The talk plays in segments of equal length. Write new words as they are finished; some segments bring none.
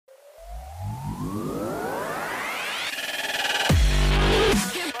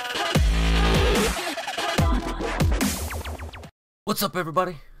What's up,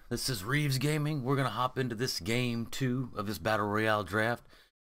 everybody? This is Reeves Gaming. We're gonna hop into this game 2 of this Battle Royale draft.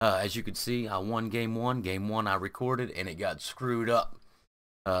 As you can see, I won game 1. Game 1 I recorded and it got screwed up.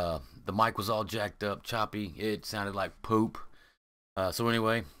 The mic was all jacked up, choppy. It sounded like poop. So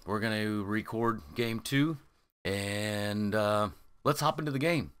anyway, we're gonna record game 2 and let's hop into the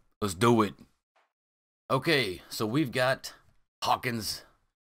game. Let's do it. Okay, so we've got Hawkins,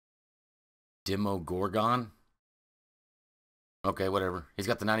 Demogorgon. Okay, whatever. He's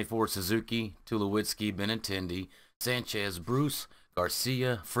got the 94 Suzuki, Tulowitzki, Benintendi, Sanchez, Bruce,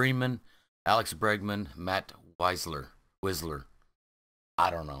 Garcia, Freeman, Alex Bregman, Matt Whistler. I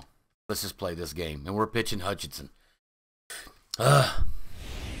don't know. Let's just play this game. And we're pitching Hutchinson.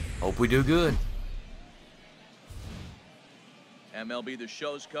 Hope we do good. MLB The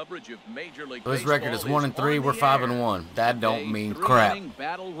Show's coverage of Major League His Baseball record is 1-3. We're the 5-1. That don't mean crap.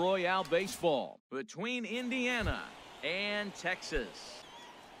 Battle Royale baseball between Indiana and Texas.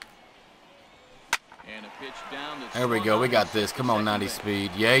 And a pitch down the There we go. We got this. Come on, 90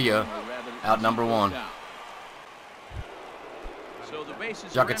 speed. Yeah. Out number 1. So the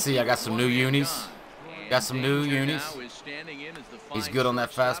bases Y'all can see I got some new unis. Got some new unis. He's good on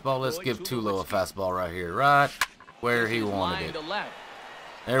that fastball. Let's give Tulo a fastball right here. Right where he wanted it.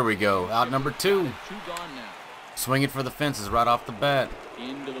 There we go. Out number 2. Swinging for the fences right off the bat.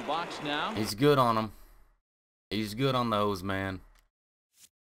 Into the box now. He's good on them. He's good on those, man.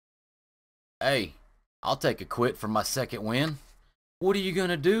 Hey, I'll take a quit for my second win. What are you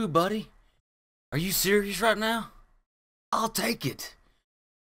gonna do, buddy? Are you serious right now? I'll take it.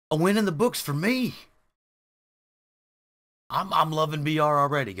 A win in the books for me. I'm loving BR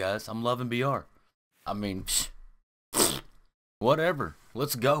already, guys. I'm loving BR. I mean, whatever.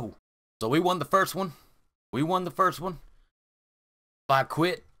 Let's go. So we won the first one. By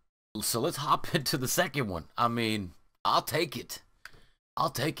quit. So let's hop into the second one. I mean, I'll take it.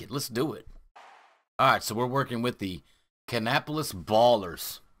 Let's do it. All right, so we're working with the Kannapolis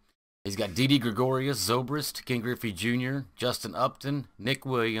Ballers. He's got Didi Gregorius, Zobrist, King Griffey Jr., Justin Upton, Nick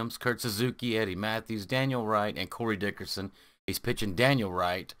Williams, Kurt Suzuki, Eddie Matthews, Daniel Wright, and Corey Dickerson. He's pitching Daniel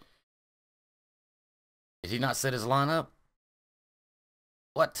Wright. Did he not set his lineup?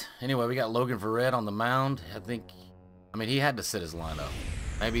 What? Anyway, we got Logan Verrett on the mound. I mean, he had to set his lineup.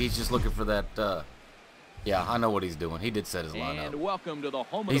 Maybe he's just looking for that, yeah, I know what he's doing. He did set his lineup. And welcome to the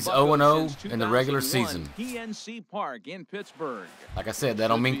home of he's the 0-0 in the regular season. PNC Park in Pittsburgh. Like I said, that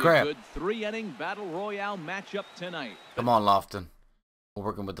don't mean crap. Good 3-inning Battle Royale matchup tonight. Come on, Lofton. We're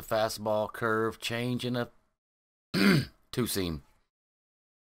working with the fastball, curve, change, and a two-seam.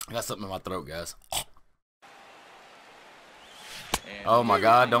 I got something in my throat, guys. Oh my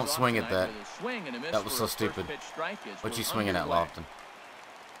God, don't swing at that. That was so stupid. What you swinging at, Lofton?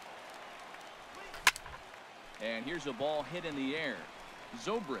 And here's a ball hit in the air.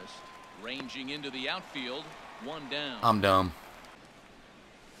 Zobrist ranging into the outfield. 1 down. I'm dumb.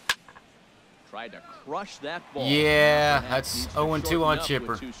 Tried to crush that ball. Yeah, that's 0-2 on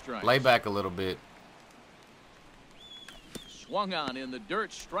Chipper. Lay back a little bit. Swung on in the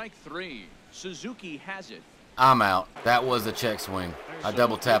dirt. Strike 3. Suzuki has it. I'm out. That was a check swing. I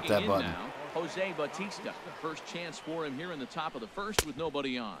double tapped that button. Now, Jose Bautista. First chance for him here in the top of the first with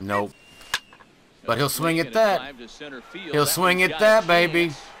nobody on. Nope. But he'll swing at that. He'll swing at that,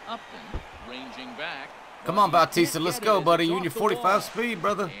 baby. Come on, Bautista. Let's go, buddy. You and your 45 speed,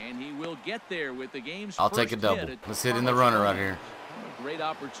 brother. And he will get there with the game's I'll take a double. Let's hit in the runner right here. A great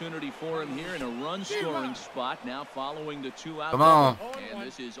opportunity for him here in a run-scoring spot. Now following the 2-out. Come on. And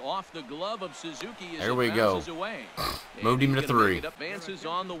this is off the glove of Suzuki. There we go. Moved him to 3. Advances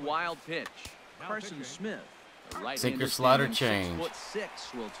on the wild pitch. Carson Smith. Sinker, slider, change.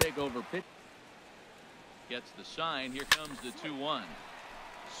 6 will take over pitch. Gets the sign. Here comes the 2-1.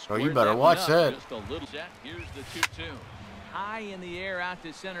 Oh, you better watch that. Just a little set. Here's the 2-2. High in the air out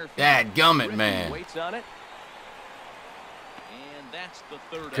to center field. Dadgummit, man. Waits on it. And that's the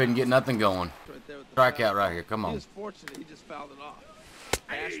 3rd. Couldn't get nothing going. Strikeout right here. Come on. He's fortunate he just fouled it off.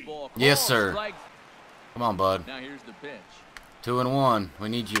 Fastball. Yes, sir. Strike. Come on, bud. Now here's the pitch. 2-1. We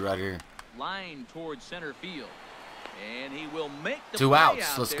need you right here. Line towards center field. And he will make the 2 play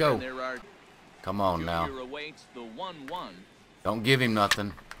outs. out Let's there. go. Come on now. Awaits the 1-1. Don't give him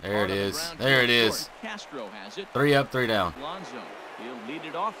nothing. There it is. There it is. Castro has it. 3 up, 3 down. Alonso. He'll lead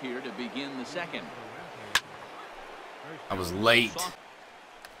it off here to begin the second. I was late.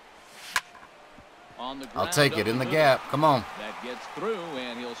 On the I'll take it in the gap. Come on. That gets through,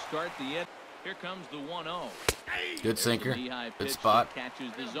 and he'll start the end. Here comes the 1-0. Good sinker. Good spot.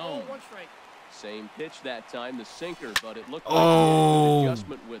 Catches the zone. Same pitch that time, the sinker, but it looked like Oh, an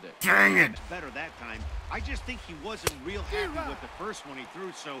adjustment with it. dang it. Better that time. I just think he wasn't real happy with the first one he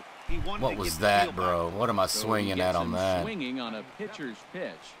threw, so he wanted What to was get the that, feel bro? back. What am I So he swinging gets at on him that? swinging on a pitcher's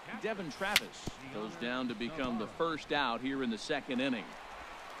pitch. Devin Travis goes down to become the first out here in the second inning.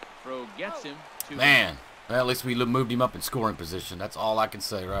 Throw gets him to Man, well, at least we moved him up in scoring position. That's all I can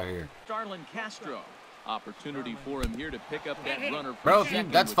say right here. Starlin Castro. Opportunity for him here to pick up that runner. Bro, from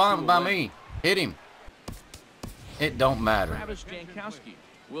second that's with fine two by away. me. Hit him. It don't matter. Travis Jankowski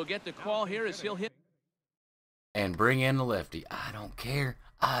will get the call here as he'll hit And bring in the lefty. I don't care.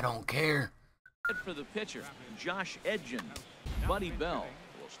 I don't care. for the pitcher, Josh Edgin. Buddy Bell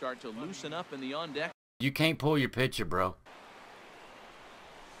will start to loosen up in the on-deck. You can't pull your pitcher, bro.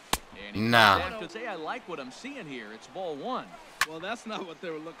 And he Nah. comes down to say, I like what I'm seeing here. It's ball one. Well, that's not what they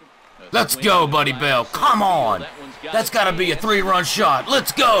were looking for. Let's go, Buddy Bell. Come on. That's got to be a 3-run shot.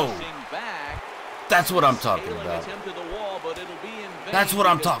 Let's go. That's what I'm talking about. That's what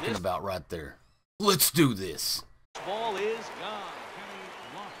I'm talking about right there. Let's do this. Ball is gone.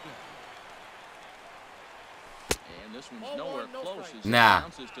 And this one's nowhere close as Nah. he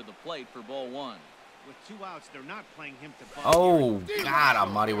bounces to the plate for ball one. With 2 outs, they're not playing him to bunt Oh, here. God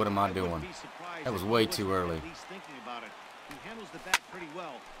almighty, what am I wouldn't doing? be surprised That was if way he too wasn't early. at least thinking about it. He handles the bat pretty well,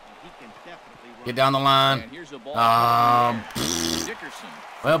 and he can definitely run. Get down the line. And here's a ball Dickerson.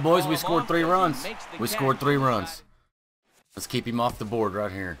 Well, boys, we Ball scored off 3 as he runs. makes the We catch scored 3 on the runs. side. Let's keep him off the board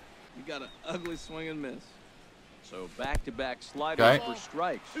right here. You got an ugly swing and miss. So back-to-back sliders Okay. for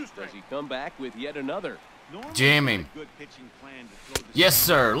strikes. Does he come back with yet another? Normally, Jam it's a him. good pitching plan to throw the Yes,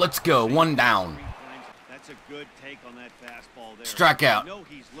 single. sir. Let's go. 1 down. That's a good take on that fastball there. Strikeout. I know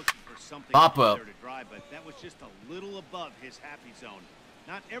he's looking for something Pop out up. there to drive, but that was just a little above his happy zone.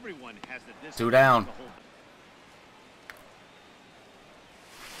 Not everyone has the distance 2 down. to hold.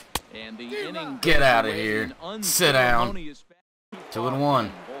 And the inning Get goes outta away here. in Sit down. unceremonious fashion.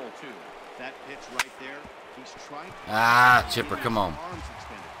 2-1. Ball two. That pitch right there, he's trying. Ah, Chipper, come on. Arms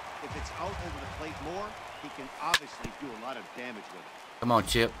extended. If it's out over the plate more, he can obviously do a lot of damage with it. Come on,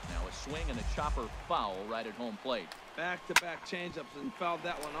 Chip. Now a swing and a chopper foul right at home plate. Back-to-back changeups and fouled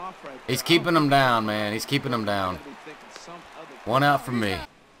that one off right there. He's keeping them down, man. He's keeping them down. Gotta be thinking some other 1 out for me.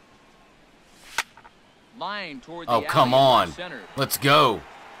 Line toward the Oh, come alley in on. left center. Let's go.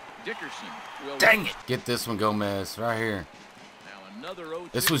 Dickerson will Dang it. Get this one, Gomez, right here. Now another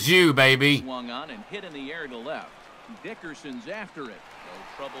 0-2. This was you, baby. Swung on and hit in the air to left. Dickerson's after it.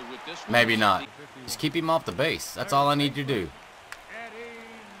 No trouble with this one. Maybe not. Just keep him off the base. That's all I need you to do.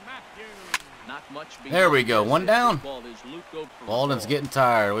 Not much There we go. beyond 1 this. down. This ball is looped over for a Walden's ball. getting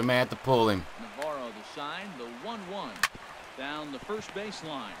tired. We may have to pull him. Navarro the sign, the 1-1. Down the first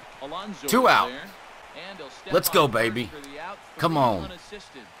baseline. Alonso 2 is out. there. And he'll step Let's go, on first baby. for the out, Come 3 on.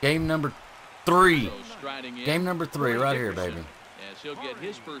 unassisted. Game number 3. So striding in, Game number 3 Corey right here, Dickerson, baby. As he'll get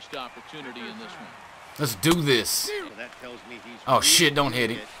his first opportunity in this one. Let's do this. So that tells me he's Oh, really shit, don't hit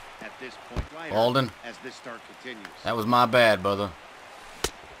feeling him. it at this point right Walden. as this start continues. That was my bad, brother.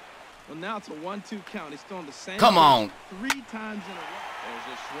 Well, now it's a 1-2 count. He's throwing the same Come pitch on. 3 times in a row.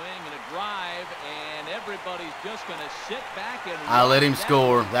 There's a swing and a drive, and everybody's just going to sit back and I let him watch that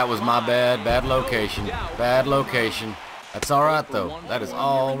score. one That was my fly. bad. Bad No location. doubt. Bad location. That's all right, though. That is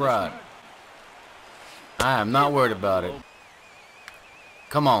all right. I am not worried about it.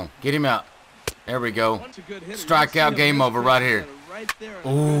 Come on. Get him out. There we go. It's a good hitter. Strikeout, You see him game miss over pitch right here. right there.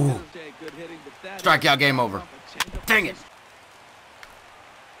 Ooh. Good hitting, but that Strikeout, is game over. off a changeup. Dang it.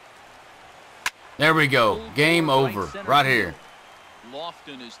 There we go. Game over. Right here.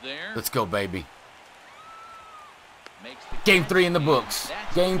 Lofton is there. Let's go, baby. Makes the Game catch, 3 in the and books.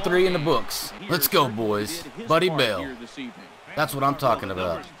 that's Game the 3 in the ballgame. books. And he Let's go, certainly boys. did his Buddy part Bell. here this evening. That's what I'm talking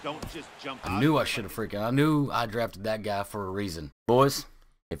about. Numbers don't just jump I out. knew I should have freaking. I knew I drafted that guy for a reason. Boys,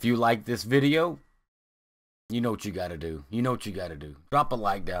 if you like this video, you know what you got to do. You know what you got to do. Drop a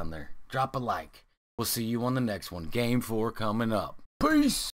like down there. Drop a like. We'll see you on the next one. Game 4 coming up. Peace.